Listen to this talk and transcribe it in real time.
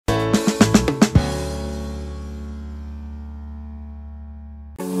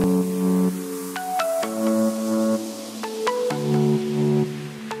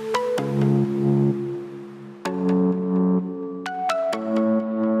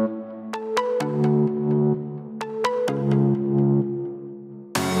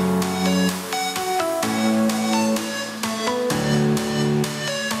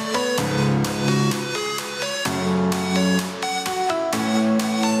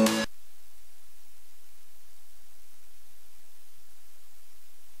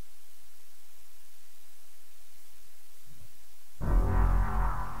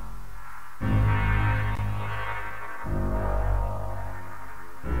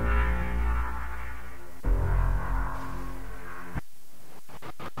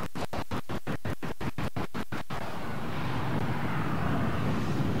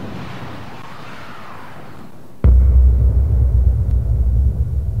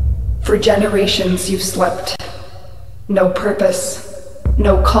For generations you've slept. No purpose,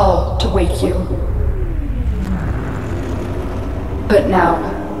 no call to wake you. But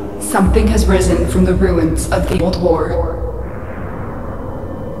now, something has risen from the ruins of the old war.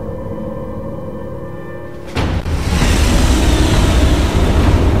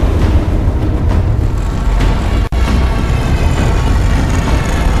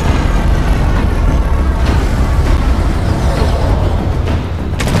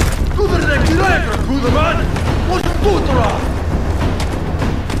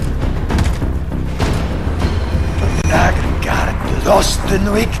 Den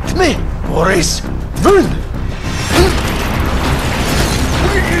wikt me, Boris. Mun!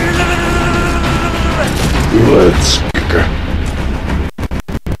 Let's go.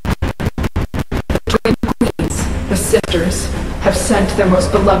 The Twin Queens, the Sifters, have sent their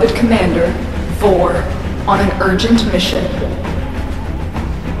most beloved commander, Vor, on an urgent mission.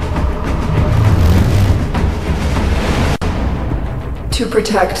 To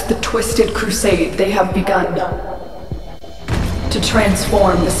protect the twisted crusade they have begun. To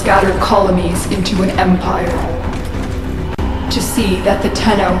transform the scattered colonies into an empire. To see that the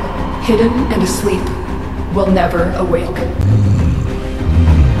Tenno, hidden and asleep, will never awake.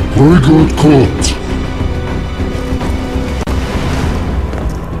 I got caught.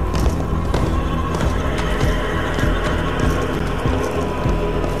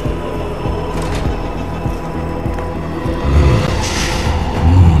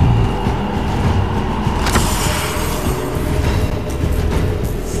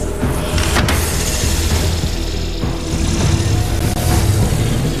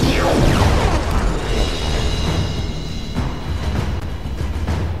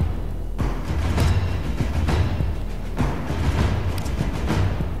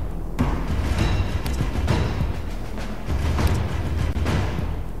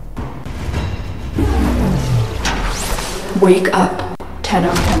 Wake up, Tenno.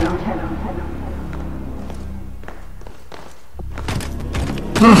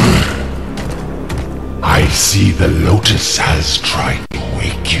 I see the Lotus has tried to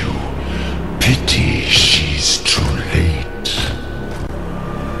wake you. Pity she's too late.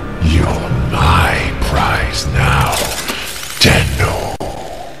 You're my prize now, Tenno.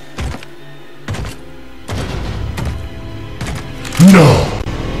 No!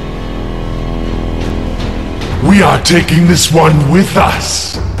 We are taking this one with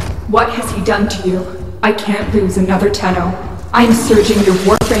us! What has he done to you? I can't lose another Tenno. I am surging your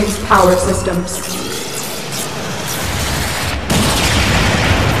Warframe's power systems.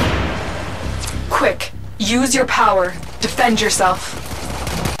 Quick, use your power. Defend yourself.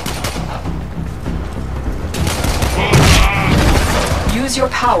 Use your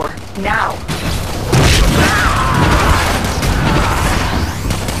power, now.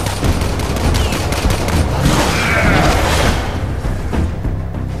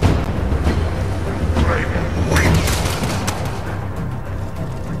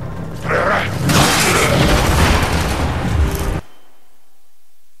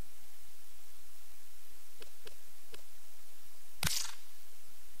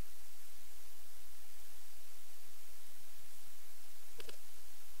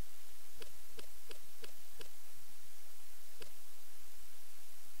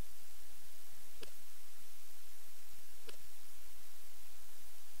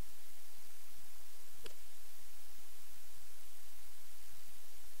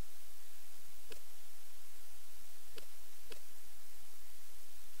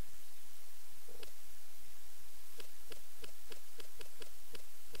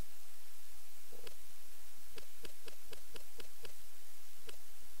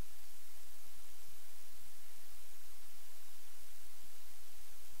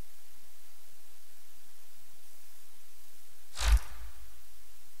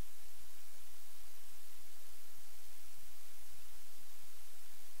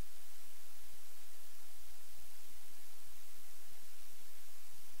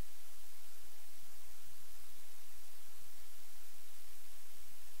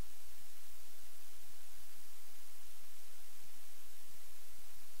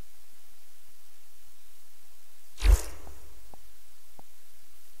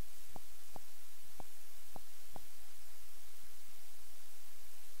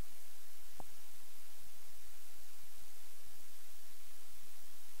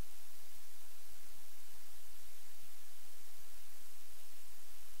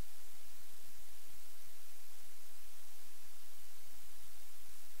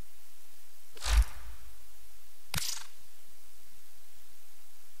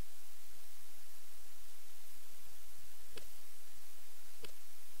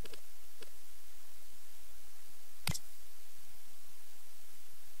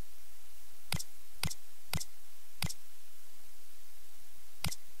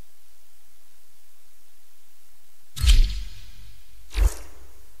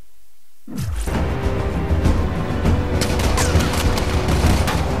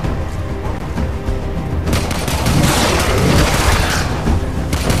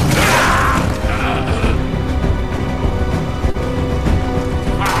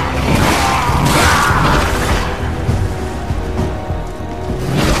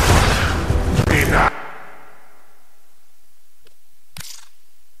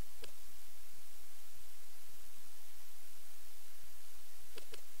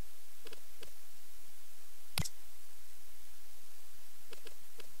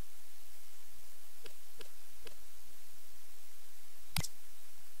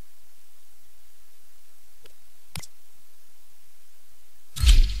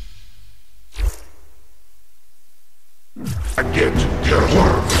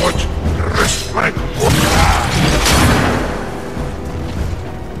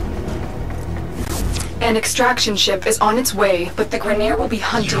 An extraction ship is on its way, but the Grenier will be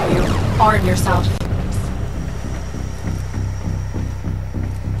hunting you. Arm yourself.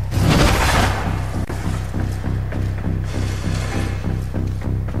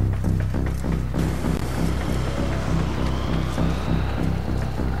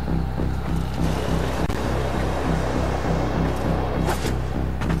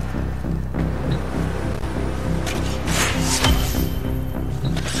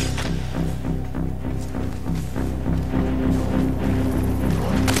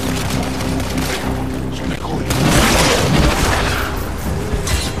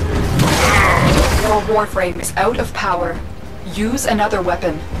 Warframe is out of power. Use another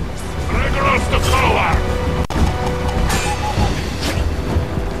weapon.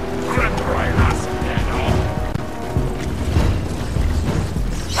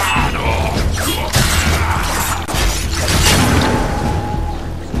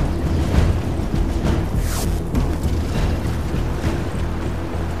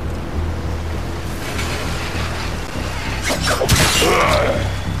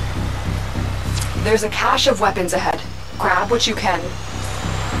 There's a cache of weapons ahead. Grab what you can.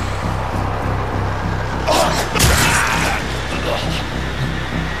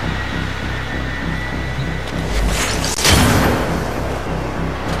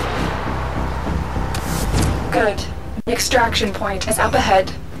 Good. The extraction point is up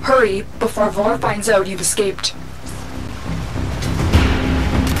ahead. Hurry before Vor finds out you've escaped.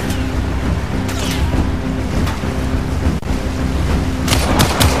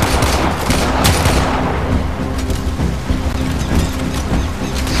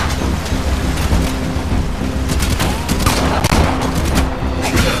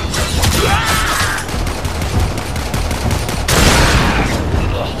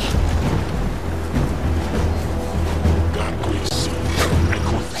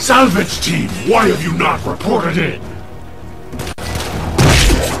 Salvage team, why have you not reported in?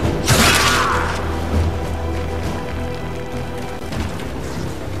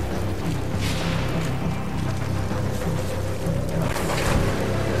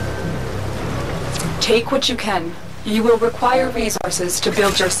 Take what you can. You will require resources to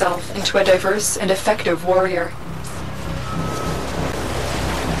build yourself into a diverse and effective warrior.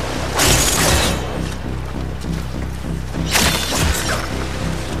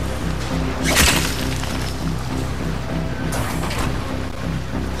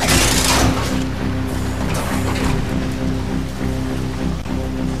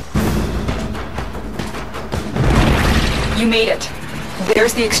 You made it.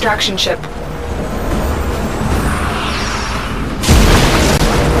 There's the extraction ship.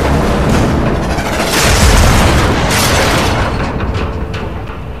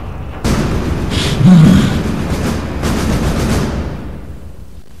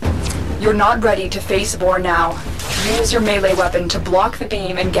 You're not ready to face war now. Use your melee weapon to block the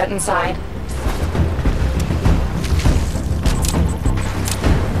beam and get inside.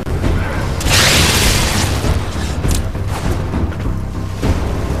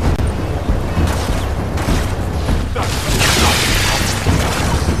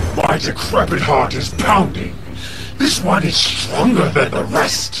 My decrepit heart is pounding. This one is stronger than the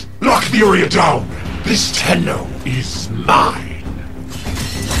rest. Lock the area down. This Tenno is mine.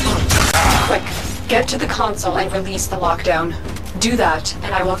 Quick, get to the console and release the lockdown. Do that,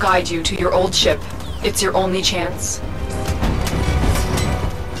 and I will guide you to your old ship. It's your only chance.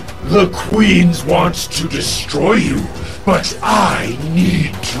 The Queens wants to destroy you, but I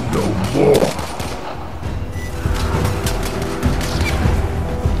need to know more.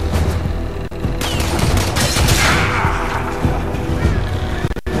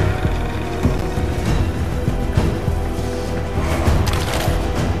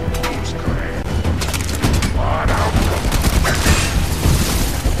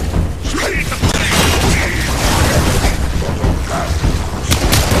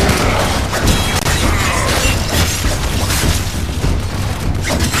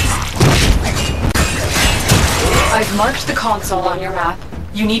 I've marked the console on your map.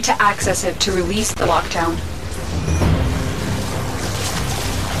 You need to access it to release the lockdown.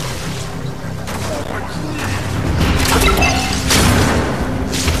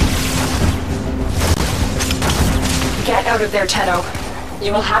 Get out of there, Tenno.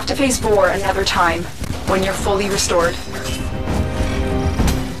 You will have to face Vor another time, when you're fully restored.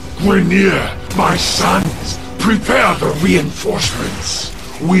 Grenier, my sons, prepare the reinforcements.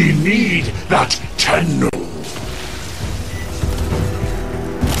 We need that Tenno.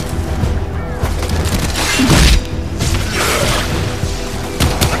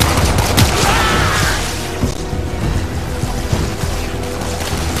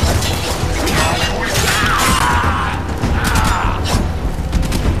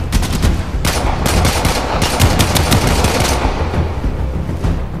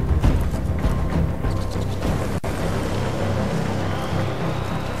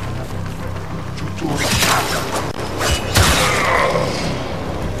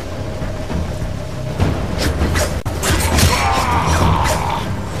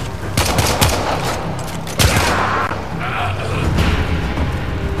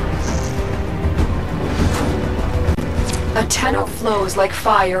 flows like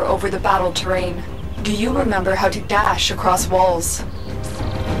fire over the battle terrain. Do you remember how to dash across walls?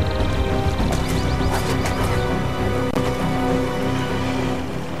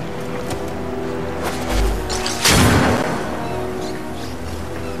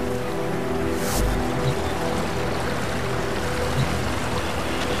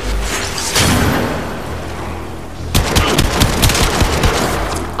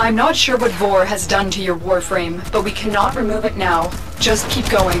 I'm not sure what Vor has done to your Warframe, but we cannot remove it now. Just keep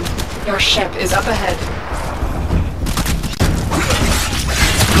going. Your ship is up ahead.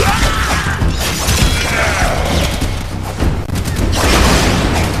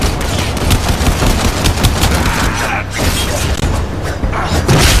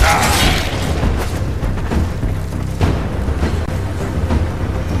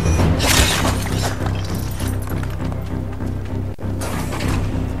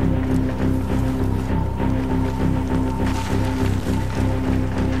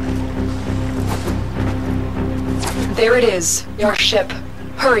 There it is, your ship.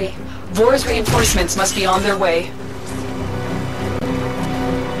 Hurry, Vor's reinforcements must be on their way.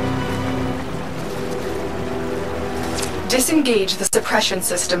 Disengage the suppression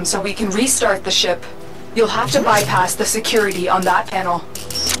system so we can restart the ship. You'll have to bypass the security on that panel.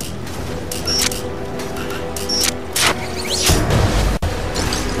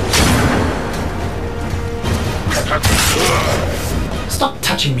 Stop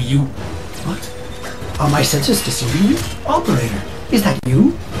touching me, you... What? Are my sensors deceiving you? Operator, is that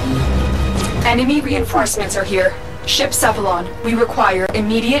you? Enemy reinforcements are here. Ship Cephalon, we require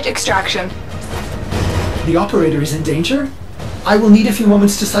immediate extraction. The operator is in danger? I will need a few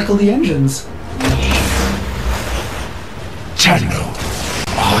moments to cycle the engines. Tenno,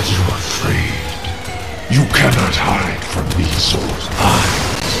 are you afraid? You cannot hide from these old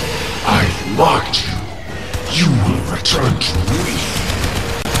eyes. I've marked you. You will return to me.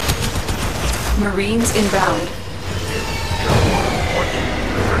 Marines inbound.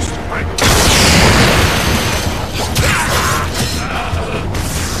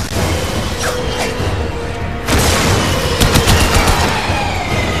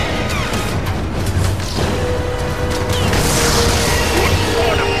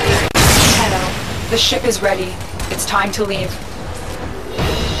 Tenno, the ship is ready. It's time to leave.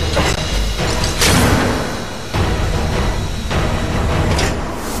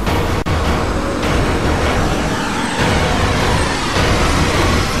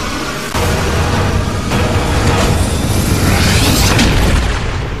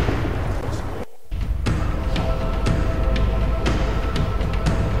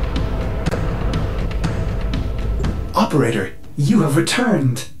 Operator, you have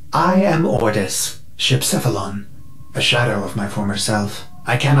returned. I am Ordis, Ship Cephalon, a shadow of my former self.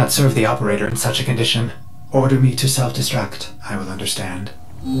 I cannot serve the operator in such a condition. Order me to self-destruct. I will understand.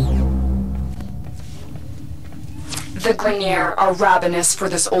 The Grineer are ravenous for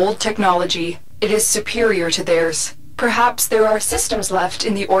this old technology. It is superior to theirs. Perhaps there are systems left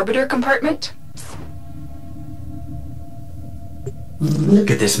in the orbiter compartment? Look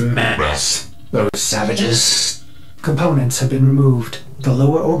at this mess. Those savages. Components have been removed. The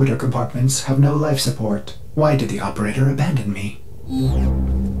lower orbiter compartments have no life support. Why did the operator abandon me?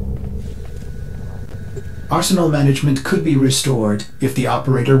 Arsenal management could be restored if the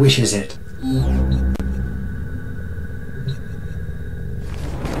operator wishes it.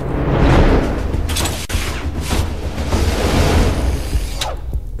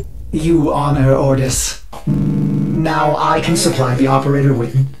 You honor Ordis. Now I can supply the operator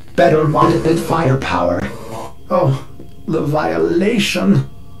with better monitored firepower. Oh, the violation.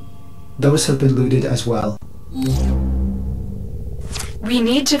 Those have been looted as well. We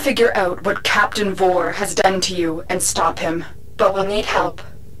need to figure out what Captain Vor has done to you and stop him, but we'll need help.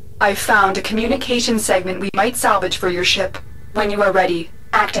 I've found a communication segment we might salvage for your ship. When you are ready,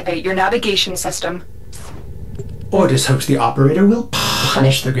 activate your navigation system. Ordis hopes the operator will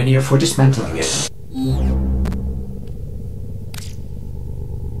punish the Grineer for dismantling it.